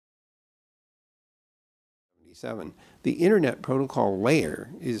1997. The Internet Protocol layer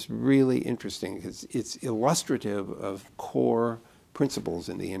is really interesting because it's illustrative of core principles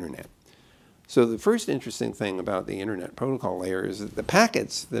in the Internet. So the first interesting thing about the Internet Protocol layer is that the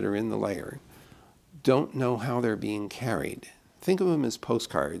packets that are in the layer don't know how they're being carried. Think of them as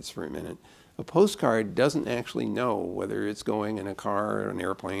postcards for a minute. A postcard doesn't actually know whether it's going in a car, an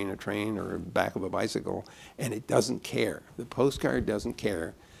airplane, a train, or the back of a bicycle, and it doesn't care. The postcard doesn't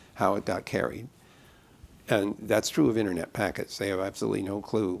care how it got carried. And that's true of Internet packets. They have absolutely no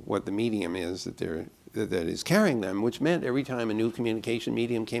clue what the medium is that is carrying them, which meant every time a new communication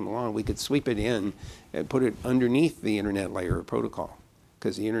medium came along, we could sweep it in and put it underneath the Internet layer of protocol,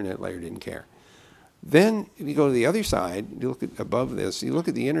 because the Internet layer didn't care. Then if you go to the other side, you look at above this, you look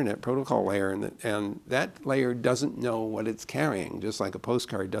at the Internet Protocol layer, and that layer doesn't know what it's carrying, just like a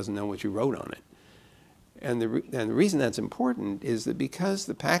postcard doesn't know what you wrote on it. And the reason that's important is that because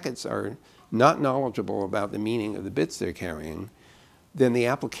the packets are not knowledgeable about the meaning of the bits they're carrying, then the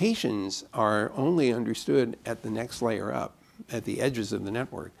applications are only understood at the next layer up, at the edges of the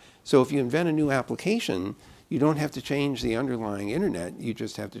network. So if you invent a new application, you don't have to change the underlying Internet, you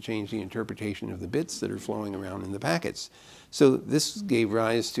just have to change the interpretation of the bits that are flowing around in the packets. So this gave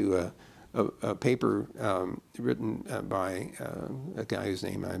rise to a paper written by a guy whose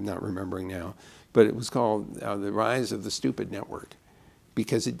name I'm not remembering now, but it was called The Rise of the Stupid Network,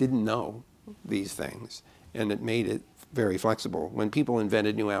 because it didn't know these things, and it made it very flexible. When people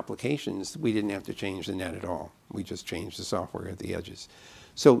invented new applications, we didn't have to change the net at all. We just changed the software at the edges.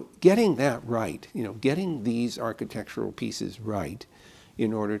 So getting that right, getting these architectural pieces right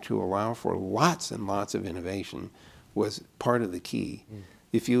in order to allow for lots and lots of innovation was part of the key.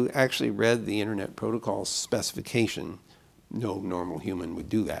 If you actually read the Internet Protocol specification, no normal human would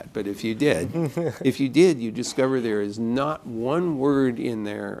do that. But if you did, you discover there is not one word in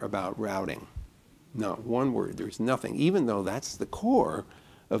there about routing. Not one word. There's nothing, even though that's the core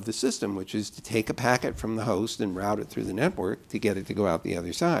of the system, which is to take a packet from the host and route it through the network to get it to go out the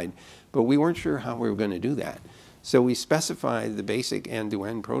other side. But we weren't sure how we were going to do that. So we specified the basic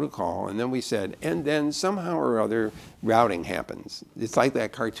end-to-end protocol, and then we said, and then somehow or other routing happens. It's like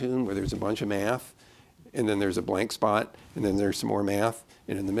that cartoon where there's a bunch of math, and then there's a blank spot, and then there's some more math,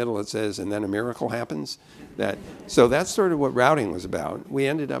 and in the middle it says, and then a miracle happens. So that's sort of what routing was about. We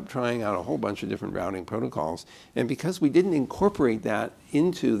ended up trying out a whole bunch of different routing protocols, and because we didn't incorporate that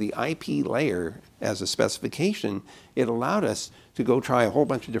into the IP layer as a specification, it allowed us to go try a whole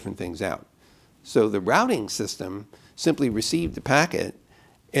bunch of different things out. So the routing system simply received the packet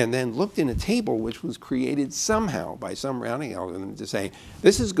and then looked in a table which was created somehow by some routing algorithm to say,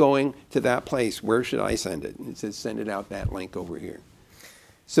 this is going to that place, where should I send it? And it says, send it out that link over here.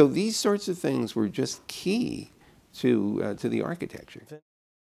 So these sorts of things were just key to the architecture.